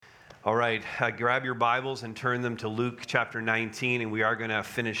All right, grab your Bibles and turn them to Luke chapter 19, and we are going to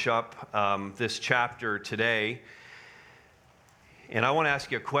finish up this chapter today. And I want to ask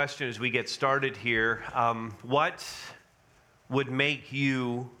you a question as we get started here. What would make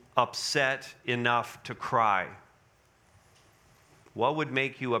you upset enough to cry? What would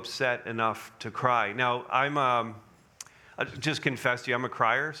make you upset enough to cry? Now, I just confess to you, I'm a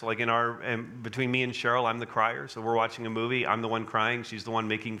crier. So like between me and Cheryl, I'm the crier. So we're watching a movie. I'm the one crying. She's the one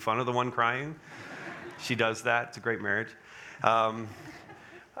making fun of the one crying. She does that. It's a great marriage.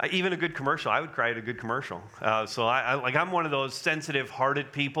 Even a good commercial, I would cry at a good commercial. So I'm one of those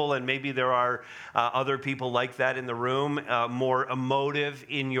sensitive-hearted people, and maybe there are other people like that in the room, more emotive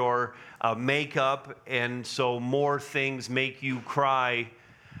in your makeup, and so more things make you cry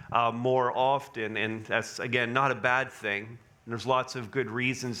more often, and that's, again, not a bad thing. There's lots of good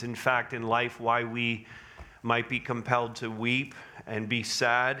reasons, in fact, in life why we might be compelled to weep and be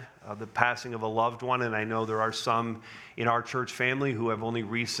sad, the passing of a loved one, and I know there are some in our church family who have only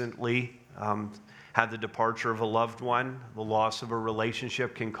recently had the departure of a loved one. The loss of a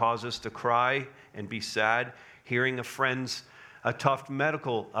relationship can cause us to cry and be sad. Hearing a friend's a tough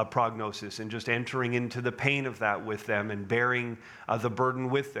medical prognosis and just entering into the pain of that with them and bearing the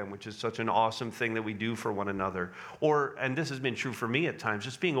burden with them, which is such an awesome thing that we do for one another. Or, and this has been true for me at times,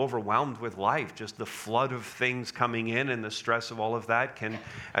 just being overwhelmed with life, just the flood of things coming in and the stress of all of that can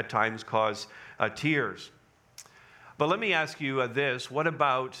at times cause tears. But let me ask you this, what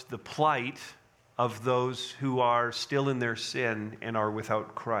about the plight of those who are still in their sin and are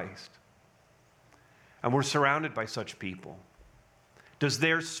without Christ? And we're surrounded by such people. Does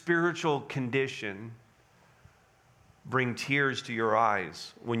their spiritual condition bring tears to your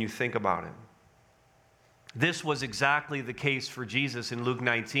eyes when you think about it? This was exactly the case for Jesus in Luke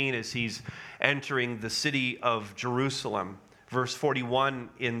 19 as he's entering the city of Jerusalem. Verse 41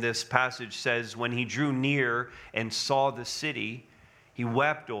 in this passage says, when he drew near and saw the city, he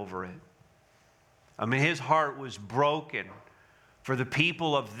wept over it. I mean, his heart was broken for the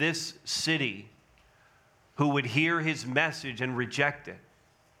people of this city who would hear his message and reject it.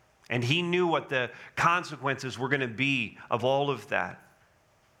 And he knew what the consequences were going to be of all of that.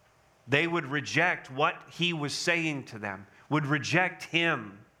 They would reject what he was saying to them, would reject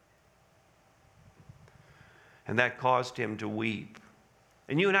him. And that caused him to weep.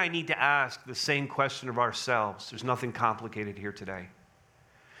 And you and I need to ask the same question of ourselves. There's nothing complicated here today.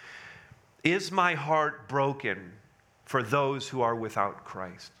 Is my heart broken for those who are without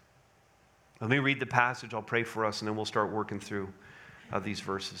Christ? Let me read the passage. I'll pray for us, and then we'll start working through these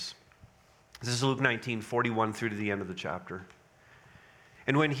verses. This is Luke 19, 41 through to the end of the chapter.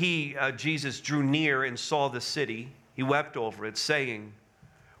 And when Jesus, drew near and saw the city, he wept over it, saying,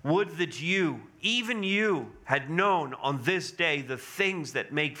 would that you, even you, had known on this day the things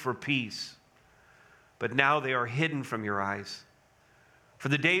that make for peace. But now they are hidden from your eyes. For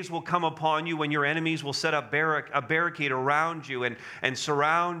the days will come upon you when your enemies will set up a barricade around you and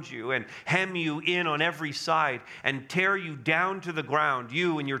surround you and hem you in on every side and tear you down to the ground,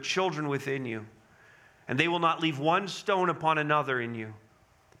 you and your children within you. And they will not leave one stone upon another in you,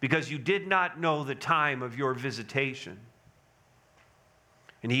 because you did not know the time of your visitation.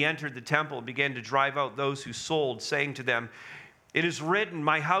 And he entered the temple and began to drive out those who sold, saying to them, it is written,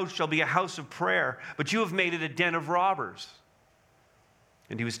 my house shall be a house of prayer, but you have made it a den of robbers.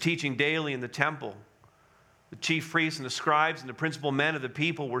 And he was teaching daily in the temple. The chief priests and the scribes and the principal men of the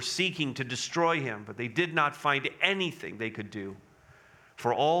people were seeking to destroy him, but they did not find anything they could do,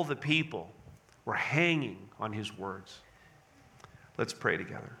 for all the people were hanging on his words. Let's pray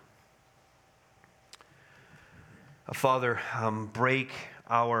together. Father, break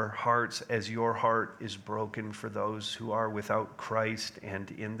our hearts as your heart is broken for those who are without Christ and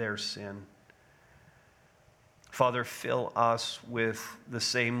in their sin. Father, fill us with the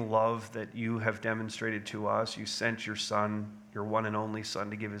same love that you have demonstrated to us. You sent your Son, your one and only Son,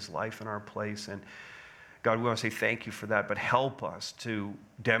 to give his life in our place. And God, we want to say thank you for that, but help us to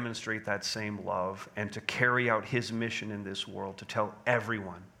demonstrate that same love and to carry out his mission in this world, to tell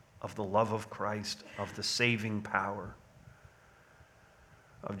everyone of the love of Christ, of the saving power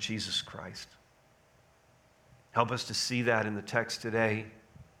of Jesus Christ. Help us to see that in the text today.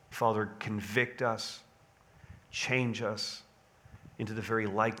 Father, convict us. Change us into the very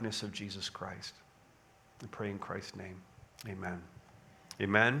likeness of Jesus Christ. I pray in Christ's name. Amen.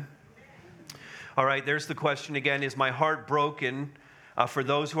 Amen. All right, there's the question again. Is my heart broken for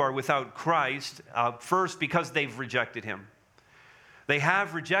those who are without Christ? First, because they've rejected him. They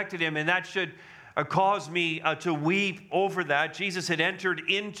have rejected him, and that should cause me to weep over that. Jesus had entered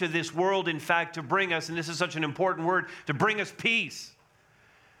into this world, in fact, to bring us, and this is such an important word, to bring us peace.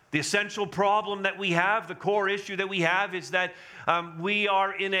 The essential problem that we have, the core issue that we have, is that we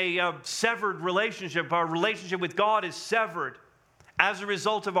are in a severed relationship. Our relationship with God is severed as a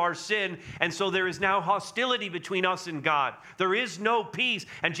result of our sin, and so there is now hostility between us and God. There is no peace,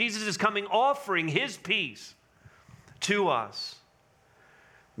 and Jesus is coming offering his peace to us.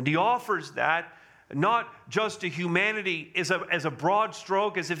 And he offers that not just to humanity as a broad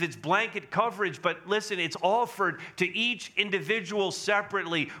stroke, as if it's blanket coverage, but listen, it's offered to each individual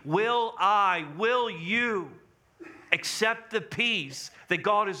separately. Will you accept the peace that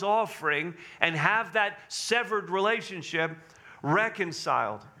God is offering and have that severed relationship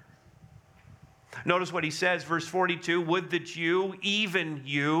reconciled? Notice what he says, verse 42, would that you, even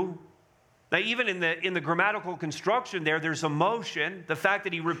you. Now, even in the grammatical construction there's emotion. The fact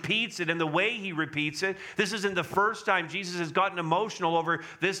that he repeats it and the way he repeats it. This isn't the first time Jesus has gotten emotional over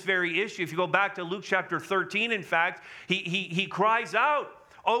this very issue. If you go back to Luke chapter 13, in fact, he cries out,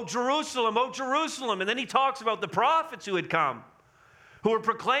 "O Jerusalem, O Jerusalem." And then he talks about the prophets who had come, who were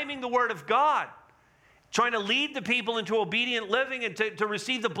proclaiming the word of God, trying to lead the people into obedient living and to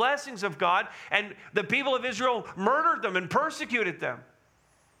receive the blessings of God. And the people of Israel murdered them and persecuted them.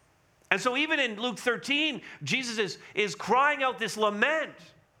 And so even in Luke 13, Jesus is crying out this lament.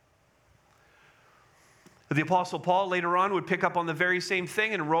 The Apostle Paul later on would pick up on the very same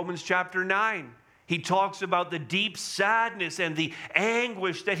thing in Romans chapter 9. He talks about the deep sadness and the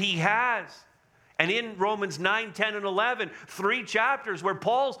anguish that he has. And in Romans 9, 10, and 11, 3 chapters where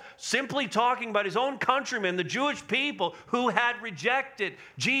Paul's simply talking about his own countrymen, the Jewish people who had rejected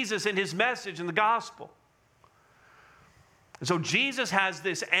Jesus and his message and the gospel. And so Jesus has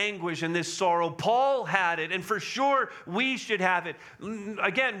this anguish and this sorrow. Paul had it, and for sure we should have it.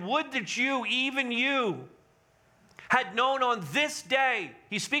 Again, would that you, even you, had known on this day,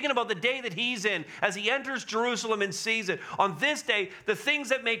 he's speaking about the day that he's in, as he enters Jerusalem and sees it, on this day, the things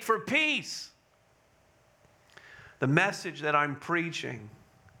that make for peace. The message that I'm preaching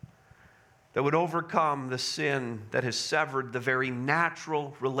that would overcome the sin that has severed the very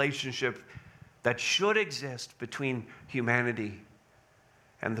natural relationship that should exist between humanity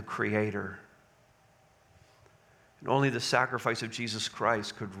and the Creator. And only the sacrifice of Jesus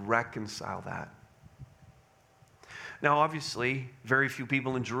Christ could reconcile that. Now, obviously, very few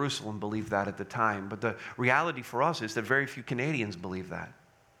people in Jerusalem believed that at the time, but the reality for us is that very few Canadians believe that.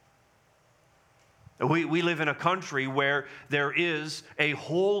 We live in a country where there is a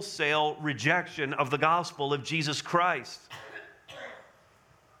wholesale rejection of the gospel of Jesus Christ.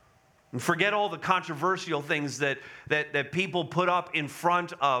 And forget all the controversial things that people put up in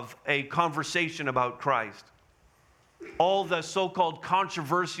front of a conversation about Christ. All the so-called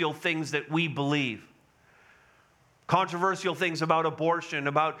controversial things that we believe. Controversial things about abortion,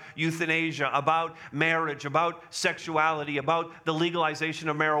 about euthanasia, about marriage, about sexuality, about the legalization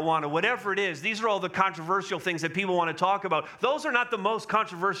of marijuana, whatever it is. These are all the controversial things that people want to talk about. Those are not the most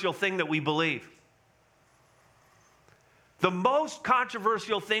controversial thing that we believe. The most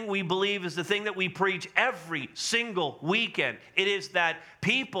controversial thing we believe is the thing that we preach every single weekend. It is that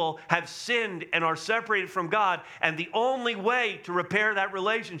people have sinned and are separated from God, and the only way to repair that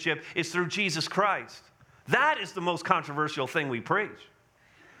relationship is through Jesus Christ. That is the most controversial thing we preach.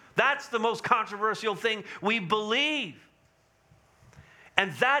 That's the most controversial thing we believe.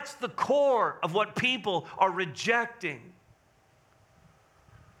 And that's the core of what people are rejecting.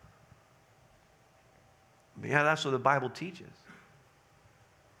 Yeah, that's what the Bible teaches.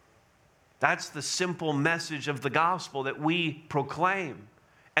 That's the simple message of the gospel that we proclaim.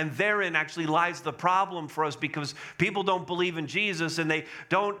 And therein actually lies the problem for us, because people don't believe in Jesus and they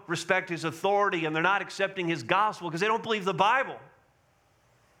don't respect his authority and they're not accepting his gospel because they don't believe the Bible.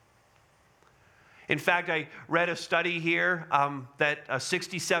 In fact, I read a study here that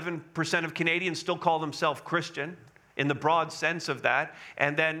 67% of Canadians still call themselves Christian, in the broad sense of that.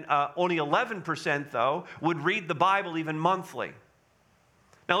 And then only 11%, though, would read the Bible even monthly.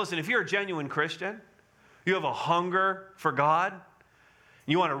 Now listen, if you're a genuine Christian, you have a hunger for God,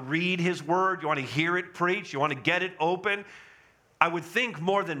 you want to read his word, you want to hear it preached, you want to get it open, I would think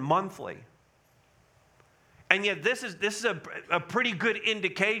more than monthly. And yet this is a pretty good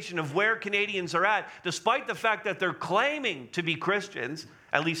indication of where Canadians are at, despite the fact that they're claiming to be Christians,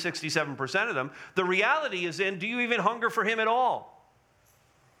 at least 67% of them. The reality is do you even hunger for him at all?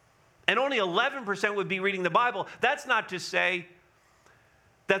 And only 11% would be reading the Bible. That's not to say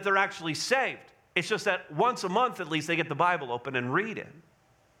that they're actually saved. It's just that once a month at least they get the Bible open and read it.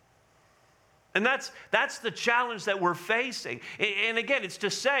 And that's the challenge that we're facing. And again, it's to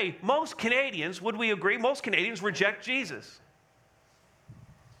say most Canadians, would we agree, most Canadians reject Jesus.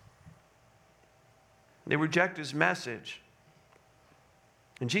 They reject his message.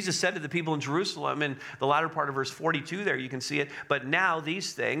 And Jesus said to the people in Jerusalem, in the latter part of verse 42 there, you can see it, but now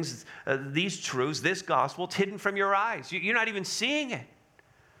these things, these truths, this gospel, it's hidden from your eyes. You're not even seeing it.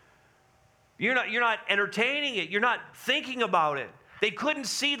 You're not entertaining it. You're not thinking about it. They couldn't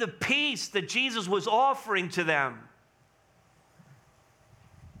see the peace that Jesus was offering to them.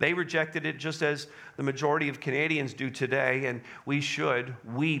 They rejected it just as the majority of Canadians do today, and we should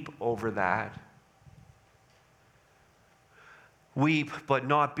weep over that. Weep, but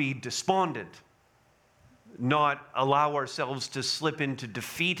not be despondent. Not allow ourselves to slip into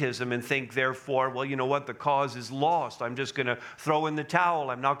defeatism and think, therefore, well, you know what, the cause is lost. I'm just going to throw in the towel.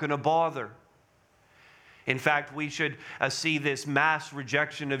 I'm not going to bother. In fact, we should see this mass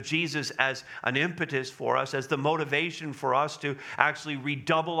rejection of Jesus as an impetus for us, as the motivation for us to actually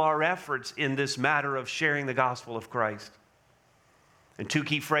redouble our efforts in this matter of sharing the gospel of Christ. And two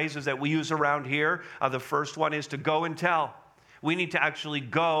key phrases that we use around here, the first one is to go and tell. We need to actually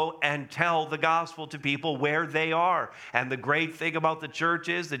go and tell the gospel to people where they are. And the great thing about the church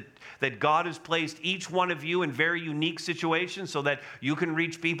is that God has placed each one of you in very unique situations so that you can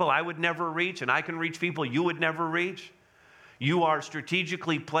reach people I would never reach, and I can reach people you would never reach. You are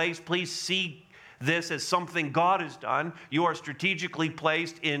strategically placed. Please see this as something God has done. You are strategically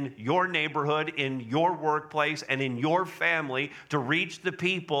placed in your neighborhood, in your workplace, and in your family to reach the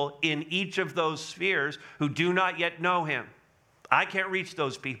people in each of those spheres who do not yet know Him. I can't reach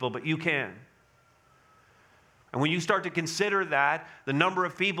those people, but you can. And when you start to consider that, the number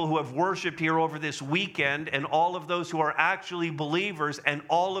of people who have worshiped here over this weekend and all of those who are actually believers and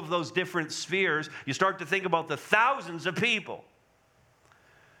all of those different spheres, you start to think about the thousands of people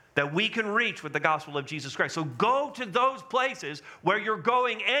that we can reach with the gospel of Jesus Christ. So go to those places where you're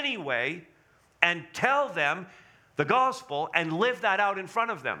going anyway and tell them the gospel and live that out in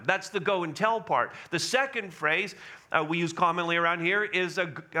front of them. That's the go and tell part. The second phrase we use commonly around here is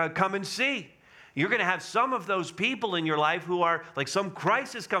come and see. You're going to have some of those people in your life who are like some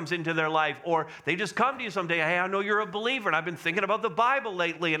crisis comes into their life, or they just come to you someday. Hey, I know you're a believer, and I've been thinking about the Bible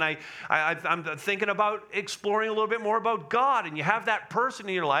lately, and I'm thinking about exploring a little bit more about God. And you have that person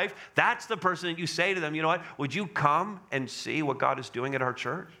in your life. That's the person that you say to them, you know what? Would you come and see what God is doing at our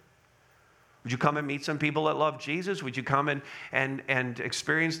church? Would you come and meet some people that love Jesus? Would you come and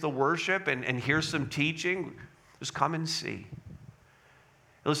experience the worship and hear some teaching? Just come and see.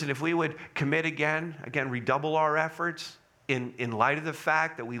 Listen, if we would commit again, redouble our efforts in light of the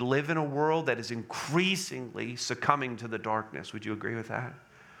fact that we live in a world that is increasingly succumbing to the darkness. Would you agree with that?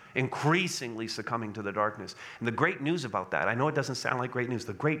 Increasingly succumbing to the darkness. And the great news about that, I know it doesn't sound like great news,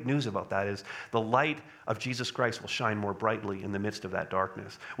 the great news about that is the light of Jesus Christ will shine more brightly in the midst of that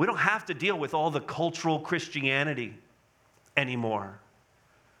darkness. We don't have to deal with all the cultural Christianity anymore.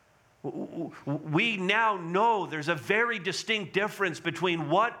 We now know there's a very distinct difference between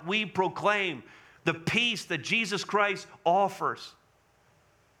what we proclaim, the peace that Jesus Christ offers,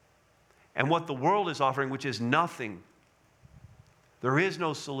 and what the world is offering, which is nothing. There is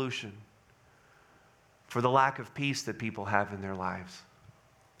no solution for the lack of peace that people have in their lives.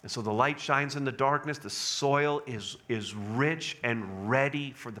 And so the light shines in the darkness. The soil is rich and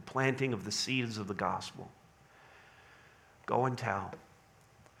ready for the planting of the seeds of the gospel. Go and tell.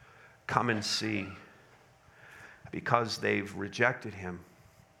 Come and see. Because they've rejected Him.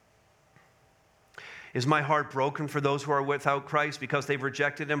 Is my heart broken for those who are without Christ because they've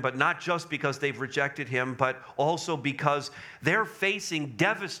rejected Him? But not just because they've rejected Him, but also because they're facing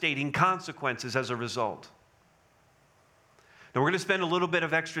devastating consequences as a result. Now, we're going to spend a little bit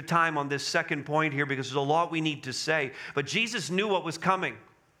of extra time on this second point here because there's a lot we need to say. But Jesus knew what was coming.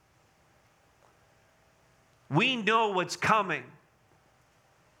 We know what's coming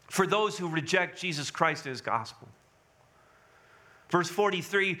for those who reject Jesus Christ and His gospel. Verse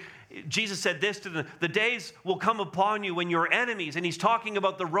 43, Jesus said this to them, the days will come upon you when your enemies, and He's talking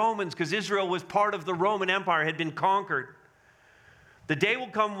about the Romans because Israel was part of the Roman Empire, had been conquered. The day will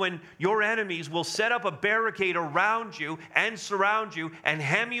come when your enemies will set up a barricade around you and surround you and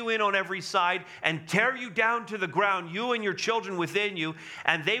hem you in on every side and tear you down to the ground, you and your children within you,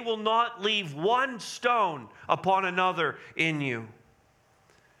 and they will not leave one stone upon another in you.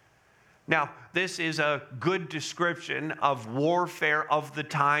 Now, this is a good description of warfare of the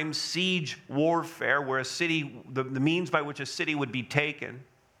time, siege warfare, where a city, the means by which a city would be taken.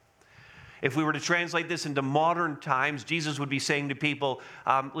 If we were to translate this into modern times, Jesus would be saying to people,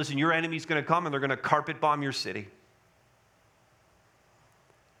 listen, your enemy's going to come and they're going to carpet bomb your city.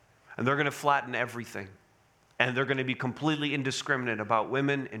 And they're going to flatten everything. And they're going to be completely indiscriminate about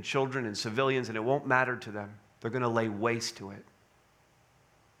women and children and civilians, and it won't matter to them. They're going to lay waste to it.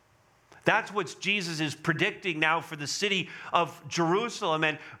 That's what Jesus is predicting now for the city of Jerusalem.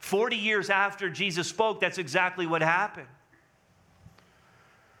 And 40 years after Jesus spoke, that's exactly what happened.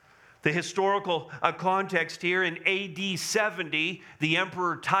 The historical context here in AD 70, the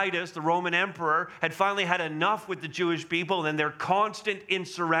Emperor Titus, the Roman emperor, had finally had enough with the Jewish people and their constant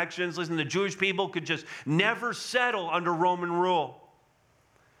insurrections. Listen, the Jewish people could just never settle under Roman rule.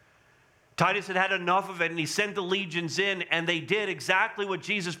 Titus had had enough of it, and he sent the legions in, and they did exactly what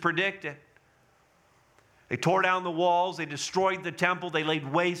Jesus predicted. They tore down the walls, they destroyed the temple, they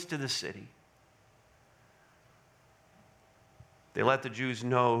laid waste to the city. They let the Jews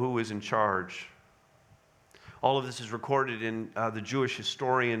know who was in charge. All of this is recorded in the Jewish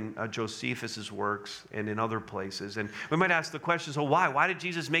historian Josephus' works and in other places. And we might ask the question, so why? Why did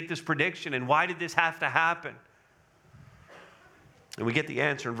Jesus make this prediction, and why did this have to happen? And we get the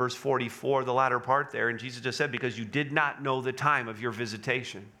answer in verse 44, the latter part there. And Jesus just said, because you did not know the time of your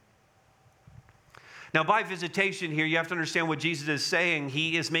visitation. Now, by visitation here, you have to understand what Jesus is saying.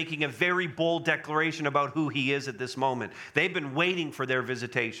 He is making a very bold declaration about who he is at this moment. They've been waiting for their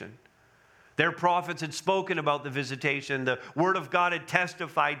visitation. Their prophets had spoken about the visitation. The Word of God had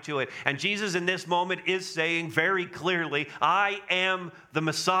testified to it. And Jesus in this moment is saying very clearly, I am the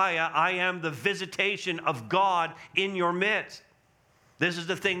Messiah. I am the visitation of God in your midst. This is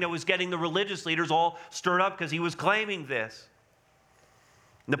the thing that was getting the religious leaders all stirred up because he was claiming this.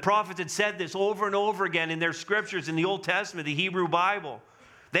 And the prophets had said this over and over again in their scriptures in the Old Testament, the Hebrew Bible.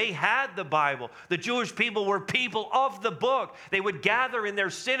 They had the Bible. The Jewish people were people of the book. They would gather in their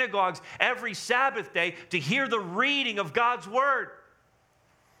synagogues every Sabbath day to hear the reading of God's word.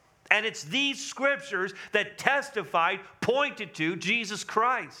 And it's these scriptures that testified, pointed to Jesus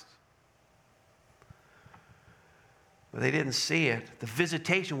Christ. But they didn't see it. The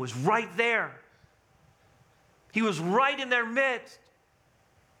visitation was right there. He was right in their midst.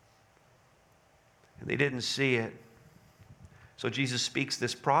 And they didn't see it. So Jesus speaks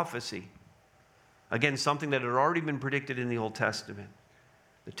this prophecy. Again, something that had already been predicted in the Old Testament.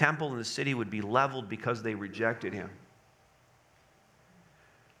 The temple and the city would be leveled because they rejected him.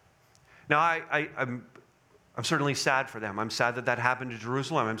 Now, I'm certainly sad for them. I'm sad that that happened to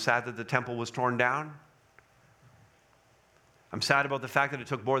Jerusalem. I'm sad that the temple was torn down. I'm sad about the fact that it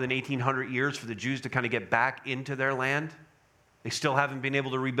took more than 1,800 years for the Jews to kind of get back into their land. They still haven't been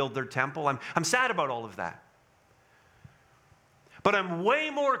able to rebuild their temple. I'm sad about all of that. But I'm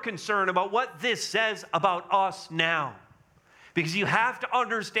way more concerned about what this says about us now. Because you have to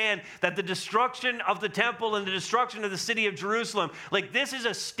understand that the destruction of the temple and the destruction of the city of Jerusalem, like this is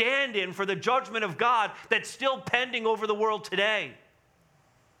a stand-in for the judgment of God that's still pending over the world today.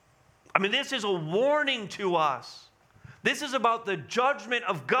 I mean, this is a warning to us. This is about the judgment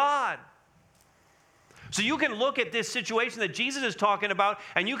of God. So you can look at this situation that Jesus is talking about,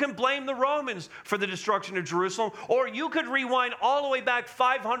 and you can blame the Romans for the destruction of Jerusalem, or you could rewind all the way back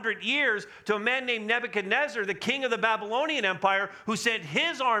 500 years to a man named Nebuchadnezzar, the king of the Babylonian Empire, who sent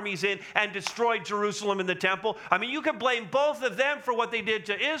his armies in and destroyed Jerusalem and the temple. I mean, you could blame both of them for what they did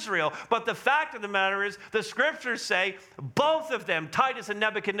to Israel, but the fact of the matter is, the scriptures say both of them, Titus and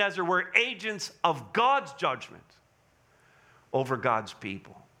Nebuchadnezzar, were agents of God's judgment over God's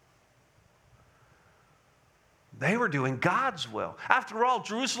people. They were doing God's will. After all,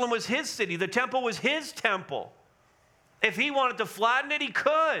 Jerusalem was his city. The temple was his temple. If he wanted to flatten it, he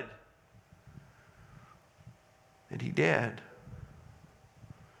could. And he did.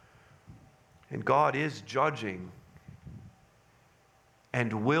 And God is judging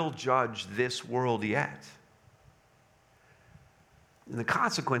and will judge this world yet. And the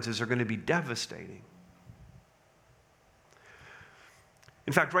consequences are going to be devastating.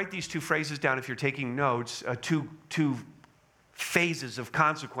 In fact, write these two phrases down if you're taking notes, two phases of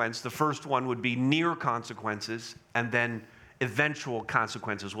consequence. The first one would be near consequences and then eventual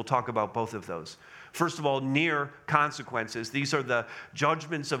consequences. We'll talk about both of those. First of all, near consequences. These are the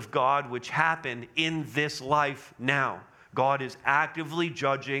judgments of God which happen in this life now. God is actively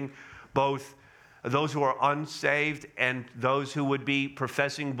judging both those who are unsaved and those who would be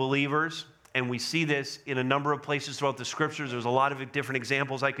professing believers. And we see this in a number of places throughout the scriptures. There's a lot of different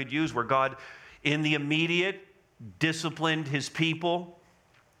examples I could use where God, in the immediate, disciplined his people,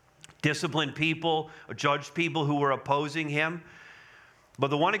 judged people who were opposing him. But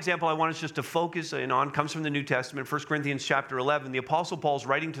the one example I want us just to focus in on comes from the New Testament, 1 Corinthians chapter 11. The Apostle Paul's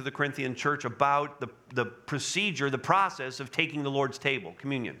writing to the Corinthian church about the procedure, the process of taking the Lord's table,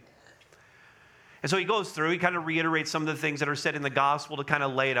 communion. And so he goes through, he kind of reiterates some of the things that are said in the gospel to kind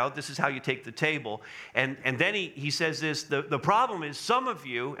of lay it out. This is how you take the table. And then he says this, the problem is some of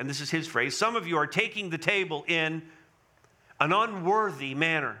you, and this is his phrase, some of you are taking the table in an unworthy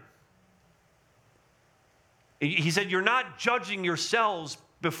manner. He said, you're not judging yourselves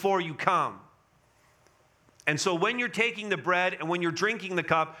before you come. And so when you're taking the bread and when you're drinking the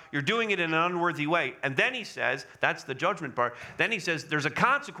cup, you're doing it in an unworthy way. And then he says, that's the judgment part. Then he says, there's a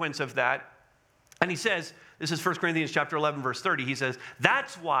consequence of that. And he says, this is 1 Corinthians chapter 11, verse 30. He says,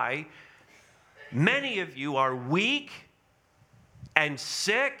 that's why many of you are weak and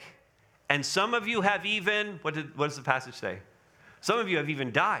sick, and some of you have even, what does the passage say? Some of you have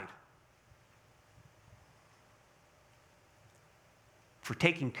even died for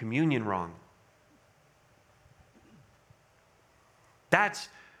taking communion wrong. That's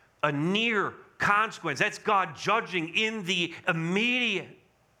a near consequence. That's God judging in the immediate.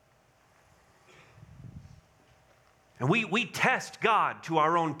 And we test God to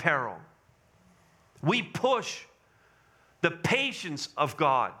our own peril. We push the patience of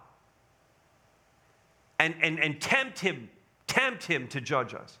God and tempt him to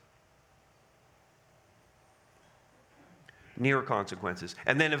judge us. Near consequences.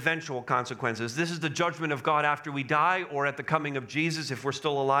 And then eventual consequences. This is the judgment of God after we die or at the coming of Jesus if we're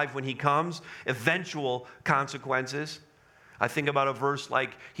still alive when he comes. Eventual consequences. I think about a verse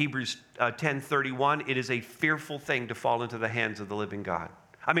like Hebrews 10:31. It is a fearful thing to fall into the hands of the living God.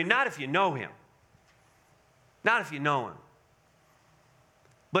 I mean, not if you know him. Not if you know him.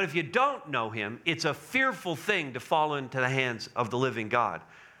 But if you don't know him, it's a fearful thing to fall into the hands of the living God.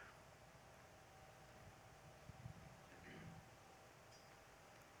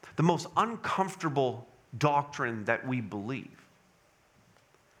 The most uncomfortable doctrine that we believe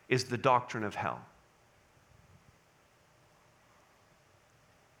is the doctrine of hell.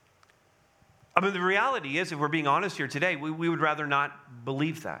 I mean, the reality is, if we're being honest here today, we would rather not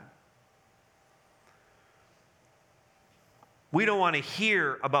believe that. We don't want to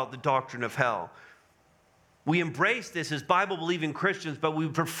hear about the doctrine of hell. We embrace this as Bible-believing Christians, but we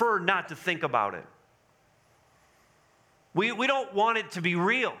prefer not to think about it. We don't want it to be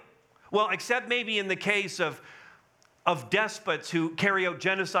real. Well, except maybe in the case of despots who carry out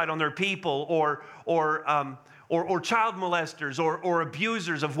genocide on their people, or child molesters, or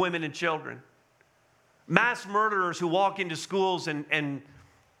abusers of women and children. Mass murderers who walk into schools and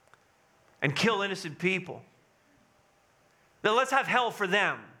kill innocent people. Now let's have hell for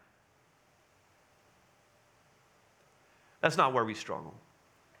them. That's not where we struggle.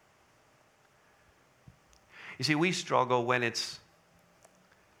 You see, we struggle when it's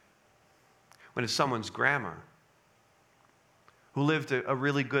someone's grandma who lived a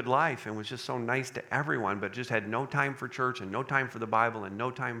really good life and was just so nice to everyone, but just had no time for church and no time for the Bible and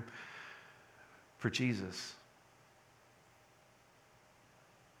no time for Jesus.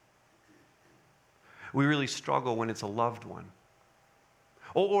 We really struggle when it's a loved one.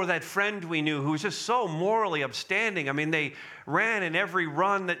 Or that friend we knew who was just so morally upstanding. I mean, they ran in every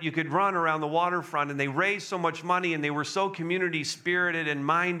run that you could run around the waterfront, and they raised so much money, and they were so community spirited and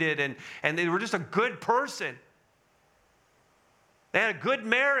minded, and they were just a good person. They had a good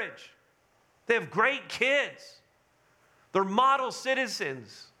marriage. They have great kids. They're model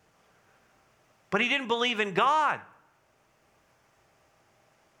citizens. But he didn't believe in God.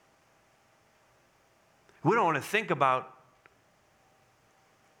 We don't want to think about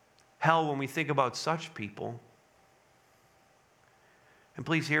hell when we think about such people. And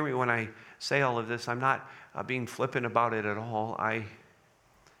please hear me when I say all of this. I'm not being flippant about it at all. I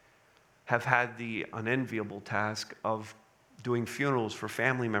have had the unenviable task of doing funerals for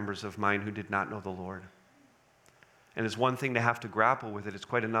family members of mine who did not know the Lord. And it's one thing to have to grapple with it. It's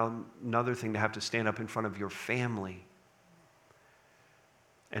quite another thing to have to stand up in front of your family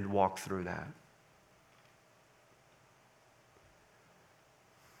and walk through that.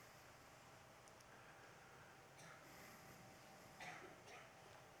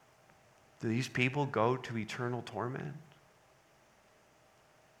 Do these people go to eternal torment?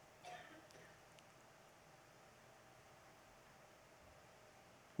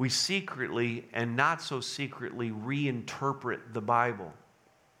 We secretly and not so secretly reinterpret the Bible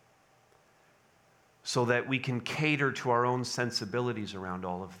so that we can cater to our own sensibilities around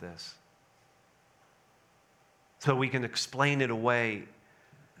all of this. So we can explain it away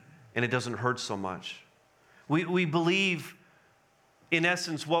and it doesn't hurt so much. We believe, in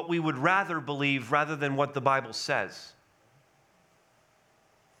essence, what we would rather believe rather than what the Bible says.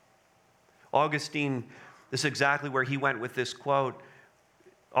 Augustine, this is exactly where he went with this quote.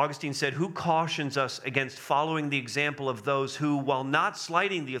 Augustine said, "Who cautions us against following the example of those who, while not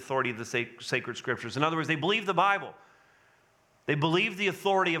slighting the authority of the sacred scriptures," in other words, they believe the Bible, they believe the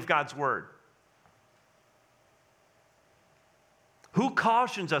authority of God's word, Who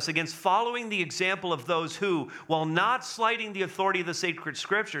cautions us against following the example of those who, while not slighting the authority of the sacred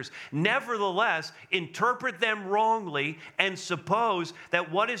scriptures, nevertheless interpret them wrongly and suppose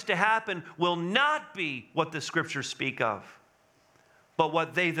that what is to happen will not be what the scriptures speak of, but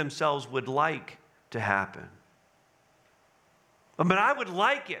what they themselves would like to happen? But I would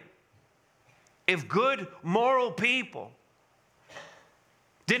like it if good, moral people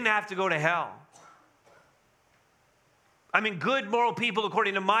didn't have to go to hell. I mean, good moral people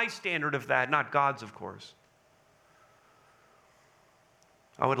according to my standard of that, not God's, of course.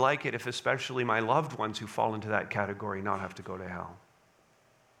 I would like it if especially my loved ones who fall into that category not have to go to hell.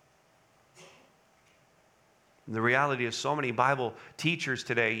 And the reality is so many Bible teachers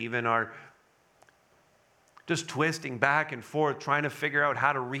today even are just twisting back and forth, trying to figure out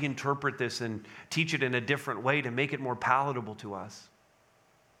how to reinterpret this and teach it in a different way to make it more palatable to us.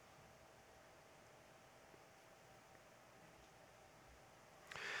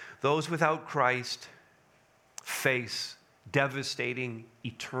 Those without Christ face devastating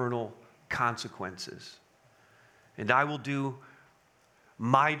eternal consequences. And I will do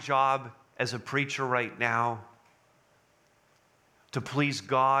my job as a preacher right now to please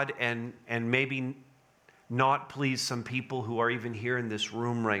God and maybe not please some people who are even here in this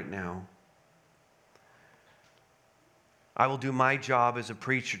room right now. I will do my job as a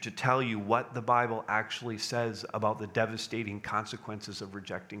preacher to tell you what the Bible actually says about the devastating consequences of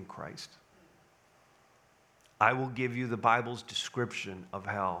rejecting Christ. I will give you the Bible's description of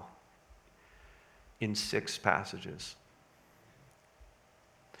hell in 6 passages.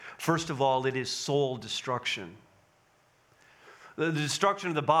 First of all, it is soul destruction. The destruction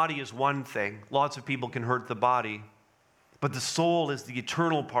of the body is one thing. Lots of people can hurt the body. But the soul is the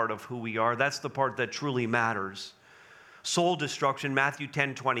eternal part of who we are. That's the part that truly matters. Soul destruction, Matthew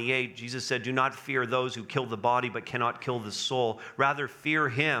 10:28, Jesus said, "Do not fear those who kill the body but cannot kill the soul. Rather fear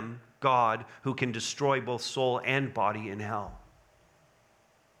him, God, who can destroy both soul and body in hell."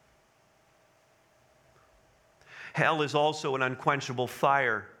 Hell is also an unquenchable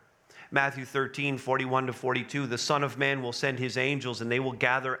fire. Matthew 13:41-42, "The Son of Man will send his angels, and they will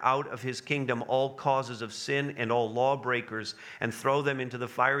gather out of his kingdom all causes of sin and all lawbreakers, and throw them into the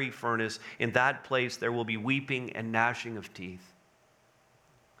fiery furnace. In that place there will be weeping and gnashing of teeth."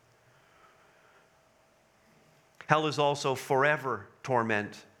 Hell is also forever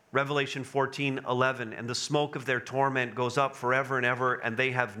torment. Revelation 14:11, "And the smoke of their torment goes up forever and ever, and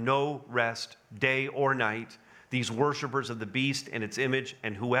they have no rest, day or night, these worshipers of the beast and its image,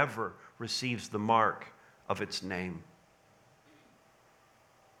 and whoever receives the mark of its name."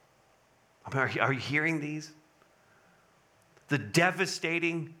 Are you hearing these? The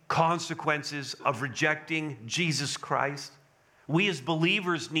devastating consequences of rejecting Jesus Christ. We as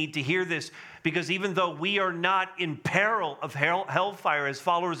believers need to hear this, because even though we are not in peril of hellfire as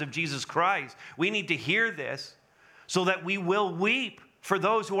followers of Jesus Christ, we need to hear this so that we will weep for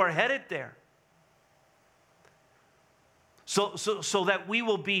those who are headed there. So that we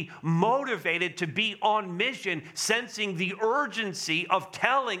will be motivated to be on mission, sensing the urgency of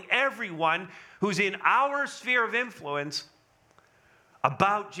telling everyone who's in our sphere of influence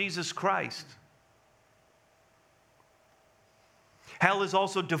about Jesus Christ. Hell is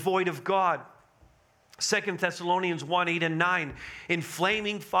also devoid of God. 2 Thessalonians 1:8-9, "In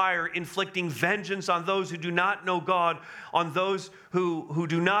flaming fire, inflicting vengeance on those who do not know God, on those who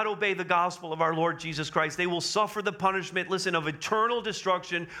do not obey the gospel of our Lord Jesus Christ. They will suffer the punishment," listen, "of eternal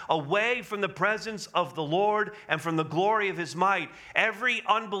destruction away from the presence of the Lord and from the glory of his might." Every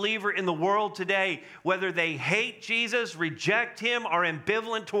unbeliever in the world today, whether they hate Jesus, reject him, are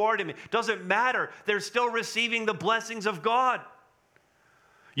ambivalent toward him, it doesn't matter. They're still receiving the blessings of God.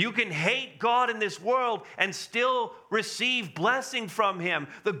 You can hate God in this world and still receive blessing from him.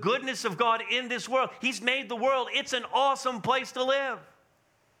 The goodness of God in this world. He's made the world. It's an awesome place to live.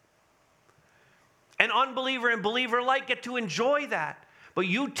 An unbeliever and believer alike get to enjoy that. But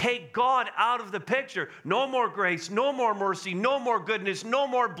you take God out of the picture. No more grace, no more mercy, no more goodness, no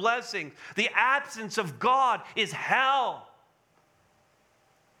more blessing. The absence of God is hell.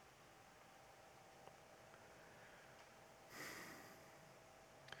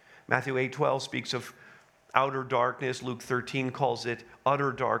 Matthew 8:12 speaks of outer darkness. Luke 13 calls it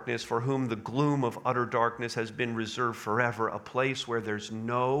utter darkness, for whom the gloom of utter darkness has been reserved forever, a place where there's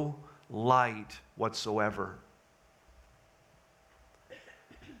no light whatsoever.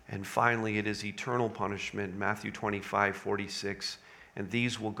 And finally, it is eternal punishment. Matthew 25:46, "And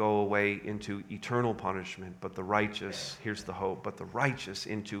these will go away into eternal punishment, but the righteous," here's the hope, "but the righteous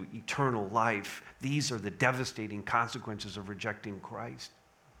into eternal life." These are the devastating consequences of rejecting Christ.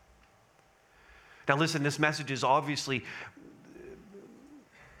 Now listen, this message is obviously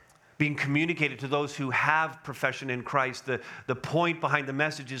being communicated to those who have profession in Christ. The point behind the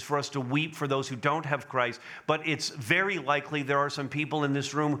message is for us to weep for those who don't have Christ. But it's very likely there are some people in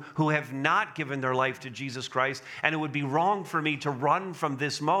this room who have not given their life to Jesus Christ. And it would be wrong for me to run from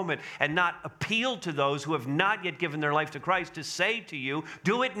this moment and not appeal to those who have not yet given their life to Christ to say to you,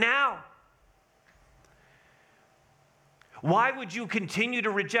 do it now. Why would you continue to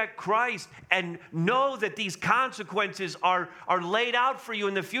reject Christ and know that these consequences are laid out for you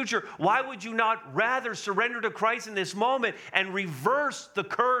in the future? Why would you not rather surrender to Christ in this moment and reverse the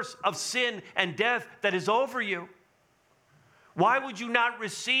curse of sin and death that is over you? Why would you not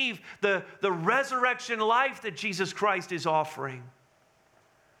receive the resurrection life that Jesus Christ is offering?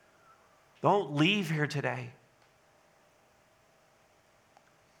 Don't leave here today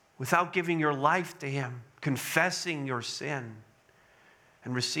without giving your life to Him, confessing your sin,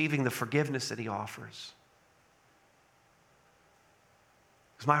 and receiving the forgiveness that He offers.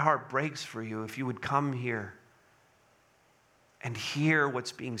 Because my heart breaks for you if you would come here and hear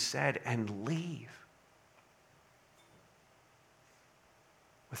what's being said and leave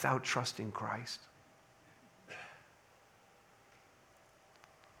without trusting Christ.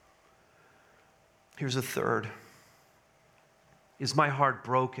 Here's a third. Is my heart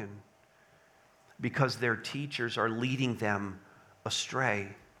broken because their teachers are leading them astray?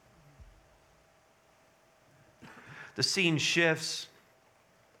 The scene shifts.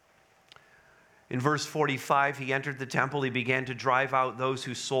 In verse 45, he entered the temple. He began to drive out those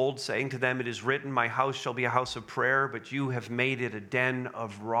who sold, saying to them, "It is written, my house shall be a house of prayer, but you have made it a den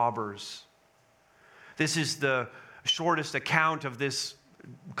of robbers." This is the shortest account of this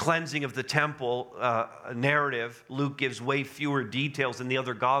cleansing of the temple narrative. Luke gives way fewer details than the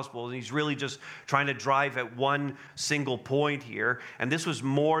other Gospels, and he's really just trying to drive at one single point here. And this was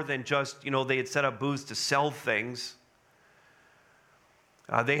more than just, they had set up booths to sell things.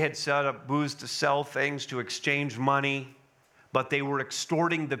 They had set up booths to sell things, to exchange money, but they were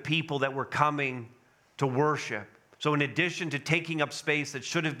extorting the people that were coming to worship. So in addition to taking up space that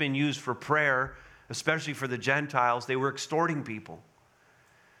should have been used for prayer, especially for the Gentiles, they were extorting people.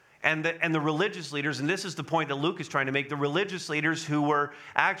 And the religious leaders, and this is the point that Luke is trying to make, the religious leaders who were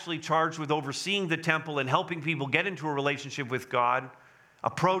actually charged with overseeing the temple and helping people get into a relationship with God,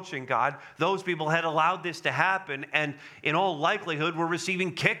 approaching God, those people had allowed this to happen, and in all likelihood were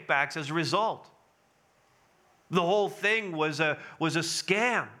receiving kickbacks as a result. The whole thing was a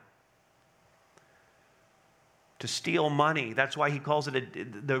scam to steal money. That's why he calls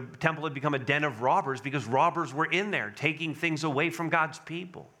it the temple had become a den of robbers, because robbers were in there taking things away from God's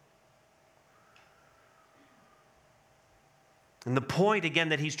people. And the point, again,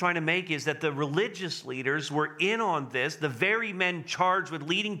 that he's trying to make is that the religious leaders were in on this. The very men charged with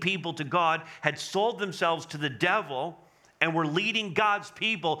leading people to God had sold themselves to the devil and were leading God's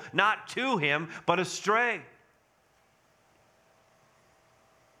people not to Him, but astray.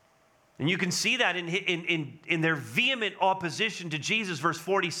 And you can see that in their vehement opposition to Jesus. Verse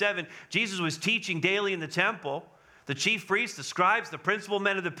 47, Jesus was teaching daily in the temple. The chief priests, the scribes, the principal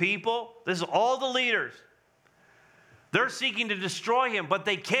men of the people, this is all the leaders. They're seeking to destroy Him, but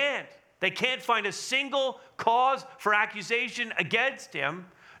they can't. They can't find a single cause for accusation against Him,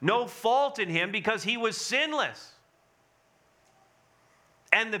 no fault in Him, because He was sinless.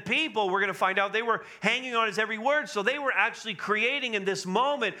 And the people, we're going to find out, they were hanging on His every word, so they were actually creating in this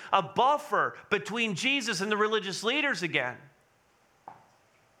moment a buffer between Jesus and the religious leaders again.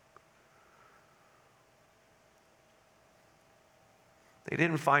 They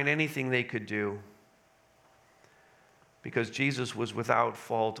didn't find anything they could do, because Jesus was without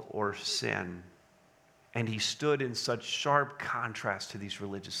fault or sin. And He stood in such sharp contrast to these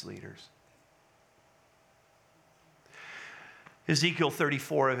religious leaders. Ezekiel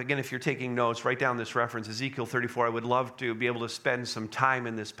 34, again, if you're taking notes, write down this reference. Ezekiel 34, I would love to be able to spend some time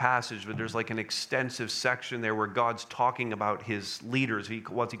in this passage, but there's like an extensive section there where God's talking about His leaders,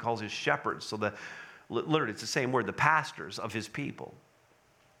 what He calls His shepherds. So literally, it's the same word, the pastors of His people.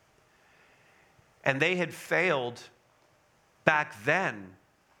 And they had failed back then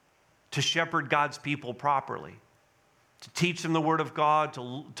to shepherd God's people properly, to teach them the Word of God,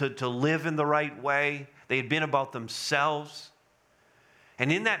 to live in the right way. They had been about themselves.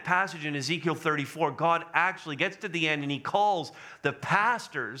 And in that passage in Ezekiel 34, God actually gets to the end and He calls the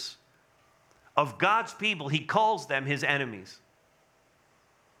pastors of God's people, He calls them His enemies.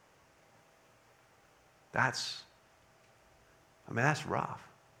 That's rough.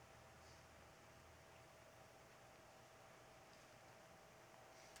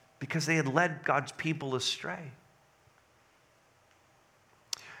 Because they had led God's people astray.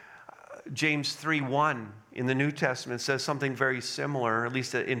 James 3:1 in the New Testament says something very similar, at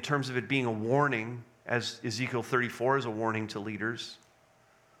least in terms of it being a warning, as Ezekiel 34 is a warning to leaders.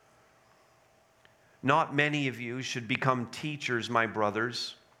 Not many of you should become teachers, my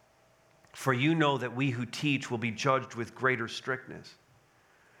brothers, for you know that we who teach will be judged with greater strictness.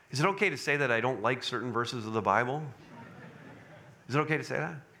 Is it okay to say that I don't like certain verses of the Bible? Is it okay to say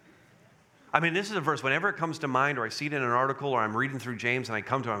that? I mean, this is a verse, whenever it comes to mind, or I see it in an article, or I'm reading through James, and I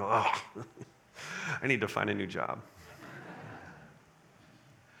come to it, I go, oh, I need to find a new job.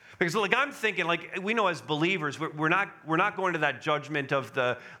 Because like I'm thinking, like we know as believers, we're not going to that judgment of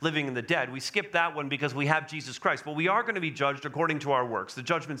the living and the dead. We skip that one because we have Jesus Christ. But we are going to be judged according to our works, the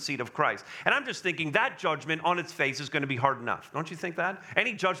judgment seat of Christ. And I'm just thinking that judgment on its face is going to be hard enough. Don't you think that?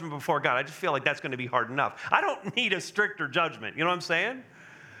 Any judgment before God, I just feel like that's going to be hard enough. I don't need a stricter judgment. You know what I'm saying?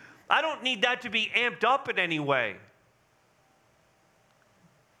 I don't need that to be amped up in any way.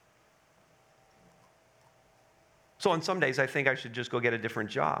 So on some days, I think I should just go get a different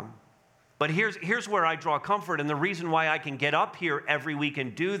job. But here's where I draw comfort, and the reason why I can get up here every week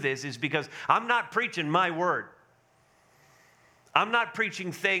and do this is because I'm not preaching my word. I'm not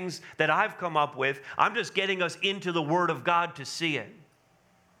preaching things that I've come up with. I'm just getting us into the Word of God to see it.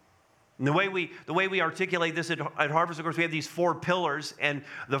 And the way we articulate this at Harvest, of course, we have these 4 pillars, and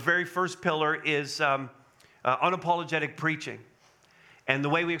the very first pillar is unapologetic preaching. And the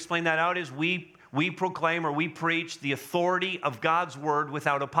way we explain that out is we proclaim or we preach the authority of God's word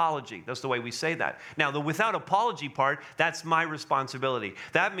without apology. That's the way we say that. Now, the without apology part, that's my responsibility.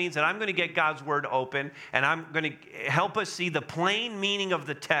 That means that I'm going to get God's word open and I'm going to help us see the plain meaning of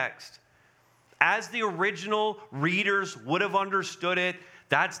the text as the original readers would have understood it.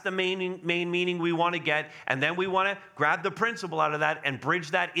 That's the main meaning we want to get. And then we want to grab the principle out of that and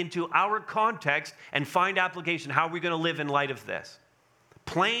bridge that into our context and find application. How are we going to live in light of this?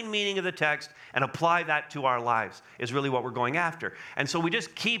 Plain meaning of the text and apply that to our lives is really what we're going after. And so we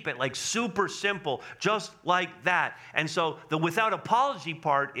just keep it like super simple, just like that. And so the without apology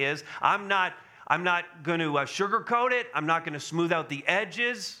part is I'm not going to sugarcoat it. I'm not going to smooth out the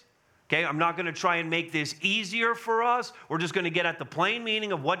edges. Okay, I'm not going to try and make this easier for us. We're just going to get at the plain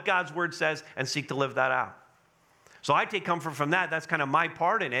meaning of what God's word says and seek to live that out. So I take comfort from that. That's kind of my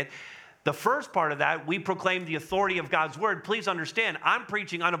part in it. The first part of that, we proclaim the authority of God's word. Please understand, I'm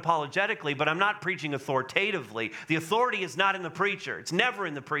preaching unapologetically, but I'm not preaching authoritatively. The authority is not in the preacher. It's never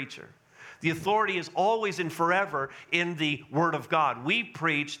in the preacher. The authority is always and forever in the word of God. We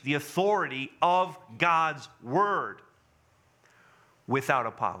preach the authority of God's word without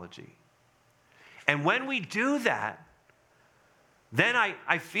apology. And when we do that, then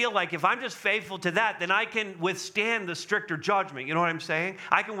I feel like if I'm just faithful to that, then I can withstand the stricter judgment. You know what I'm saying?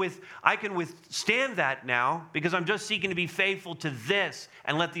 I can withstand that now because I'm just seeking to be faithful to this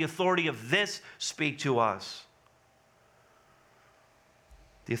and let the authority of this speak to us.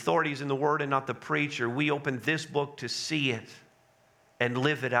 The authority is in the Word and not the preacher. We open this book to see it and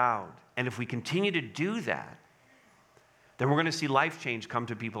live it out. And if we continue to do that, then we're going to see life change come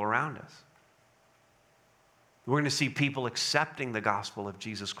to people around us. We're going to see people accepting the gospel of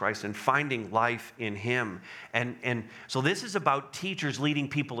Jesus Christ and finding life in Him. And so this is about teachers leading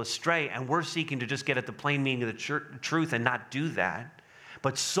people astray, and we're seeking to just get at the plain meaning of the truth and not do that.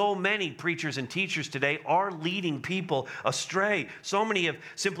 But so many preachers and teachers today are leading people astray. So many have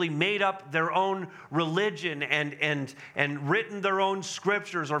simply made up their own religion and written their own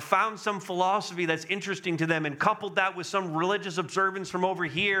scriptures or found some philosophy that's interesting to them and coupled that with some religious observance from over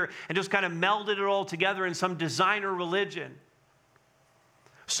here and just kind of melded it all together in some designer religion.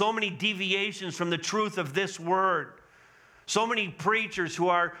 So many deviations from the truth of this word. So many preachers who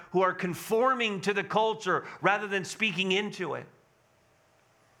are conforming to the culture rather than speaking into it.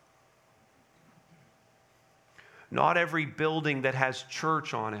 Not every building that has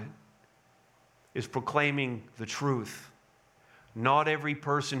church on it is proclaiming the truth. Not every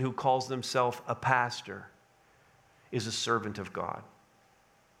person who calls themselves a pastor is a servant of God.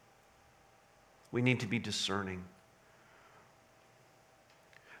 We need to be discerning.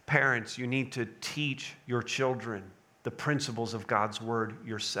 Parents, you need to teach your children the principles of God's word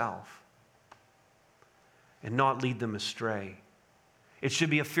yourself and not lead them astray. It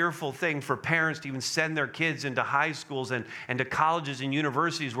should be a fearful thing for parents to even send their kids into high schools and to colleges and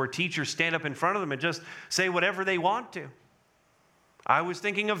universities where teachers stand up in front of them and just say whatever they want to. I was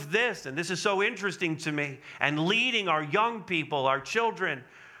thinking of this, and this is so interesting to me. And leading our young people, our children,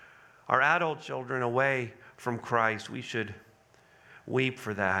 our adult children away from Christ. We should weep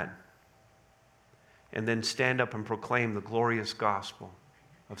for that. And then stand up and proclaim the glorious gospel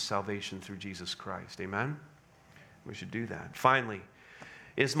of salvation through Jesus Christ. Amen? We should do that. Finally,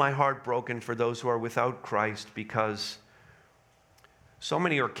 is my heart broken for those who are without Christ, because so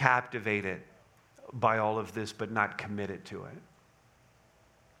many are captivated by all of this but not committed to it.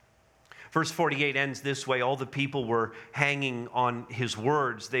 Verse 48 ends this way: all the people were hanging on his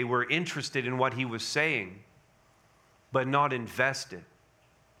words. They were interested in what he was saying, but not invested.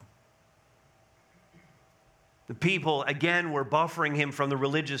 The people, again, were buffering him from the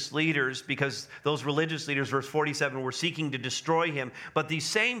religious leaders, because those religious leaders, verse 47, were seeking to destroy him. But these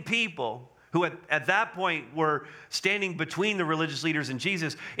same people who at that point were standing between the religious leaders and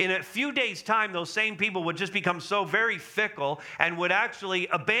Jesus, in a few days' time, those same people would just become so very fickle and would actually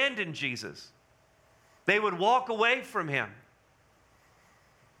abandon Jesus. They would walk away from him.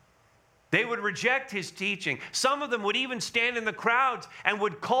 They would reject his teaching. Some of them would even stand in the crowds and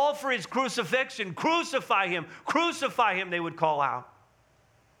would call for his crucifixion. Crucify him, they would call out.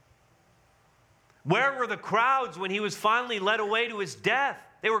 Where were the crowds when he was finally led away to his death?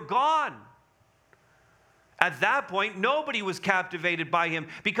 They were gone. At that point, nobody was captivated by him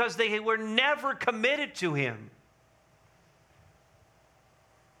because they were never committed to him.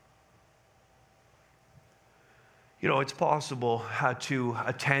 You know, it's possible to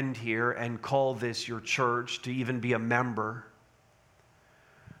attend here and call this your church, to even be a member,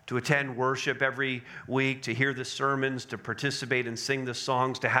 to attend worship every week, to hear the sermons, to participate and sing the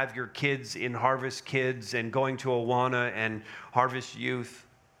songs, to have your kids in Harvest Kids and going to Awana and Harvest Youth.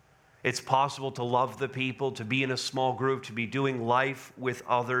 It's possible to love the people, to be in a small group, to be doing life with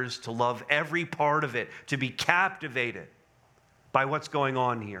others, to love every part of it, to be captivated by what's going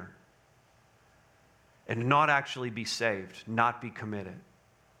on here, and not actually be saved, not be committed.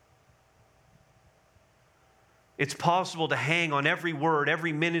 It's possible to hang on every word,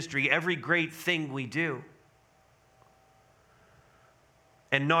 every ministry, every great thing we do,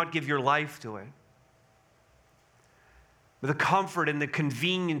 and not give your life to it. The comfort and the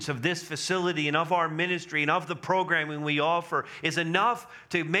convenience of this facility and of our ministry and of the programming we offer is enough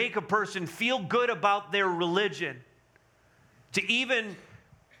to make a person feel good about their religion, to even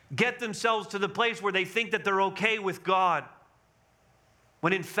get themselves to the place where they think that they're okay with God,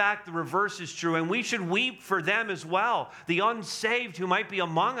 when in fact the reverse is true. And we should weep for them as well, the unsaved who might be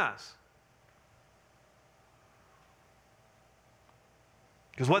among us.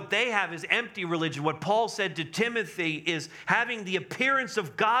 Because what they have is empty religion. What Paul said to Timothy is having the appearance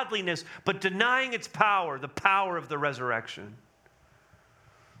of godliness, but denying its power, the power of the resurrection.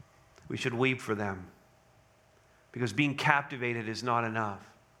 We should weep for them, because being captivated is not enough.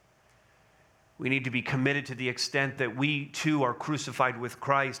 We need to be committed to the extent that we too are crucified with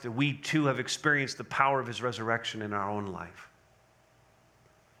Christ, and we too have experienced the power of his resurrection in our own life.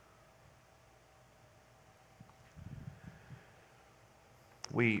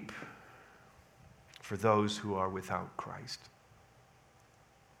 Weep for those who are without Christ.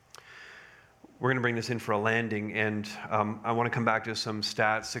 We're going to bring this in for a landing, and I want to come back to some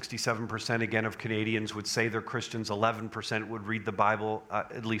stats. 67% again of Canadians would say they're Christians. 11% would read the Bible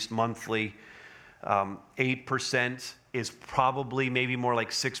at least monthly. 8% is probably, maybe more like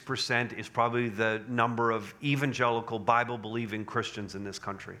 6%, is probably the number of evangelical Bible-believing Christians in this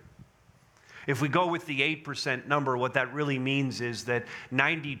country. If we go with the 8% number, what that really means is that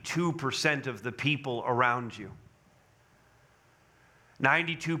 92% of the people around you,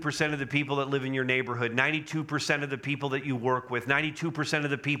 92% of the people that live in your neighborhood, 92% of the people that you work with, 92% of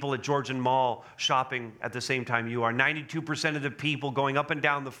the people at Georgian Mall shopping at the same time you are, 92% of the people going up and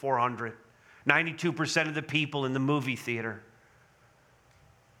down the 400, 92% of the people in the movie theater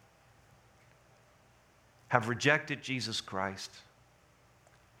have rejected Jesus Christ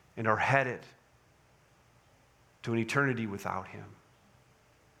and are headed to an eternity without him.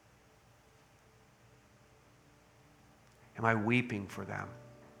 Am I weeping for them?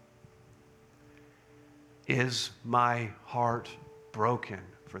 Is my heart broken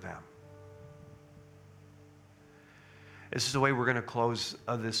for them? This is the way we're going to close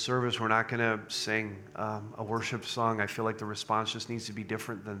this service. We're not going to sing a worship song. I feel like the response just needs to be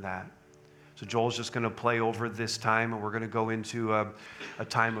different than that. So Joel's just going to play over this time, and we're going to go into a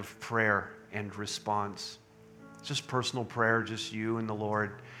time of prayer and response. It's just personal prayer, just you and the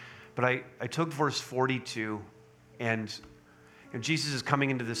Lord. But I took verse 42, and Jesus is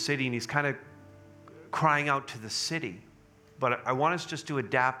coming into the city, and he's kind of crying out to the city. But I want us just to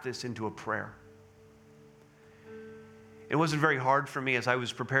adapt this into a prayer. It wasn't very hard for me as I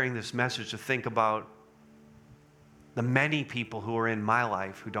was preparing this message to think about the many people who are in my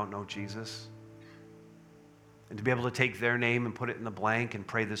life who don't know Jesus, and to be able to take their name and put it in the blank and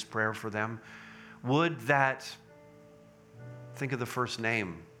pray this prayer for them. Would that, think of the first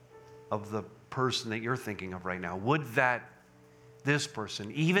name of the person that you're thinking of right now, would that this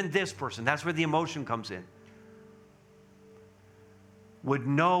person, even this person, that's where the emotion comes in, would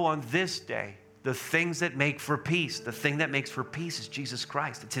know on this day the things that make for peace. The thing that makes for peace is Jesus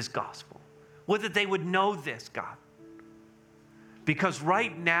Christ. It's his gospel. Would that they would know this, God. Because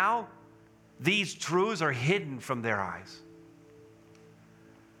right now, these truths are hidden from their eyes.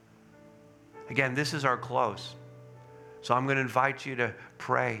 Again, this is our close. So I'm going to invite you to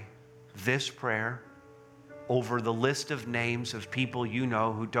pray this prayer over the list of names of people you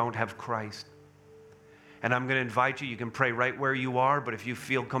know who don't have Christ. And I'm going to invite you, you can pray right where you are, but if you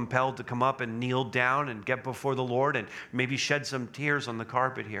feel compelled to come up and kneel down and get before the Lord and maybe shed some tears on the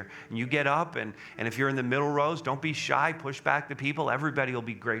carpet here. And you get up, and if you're in the middle rows, don't be shy, push back the people. Everybody will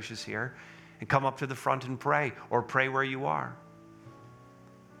be gracious here. And come up to the front and pray, or pray where you are.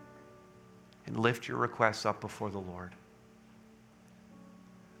 And lift your requests up before the Lord.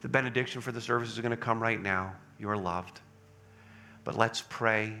 The benediction for the service is going to come right now. You are loved. But let's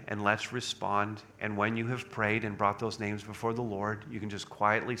pray and let's respond. And when you have prayed and brought those names before the Lord, you can just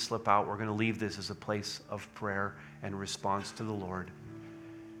quietly slip out. We're going to leave this as a place of prayer and response to the Lord.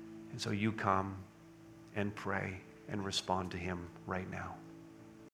 And so you come and pray and respond to him right now.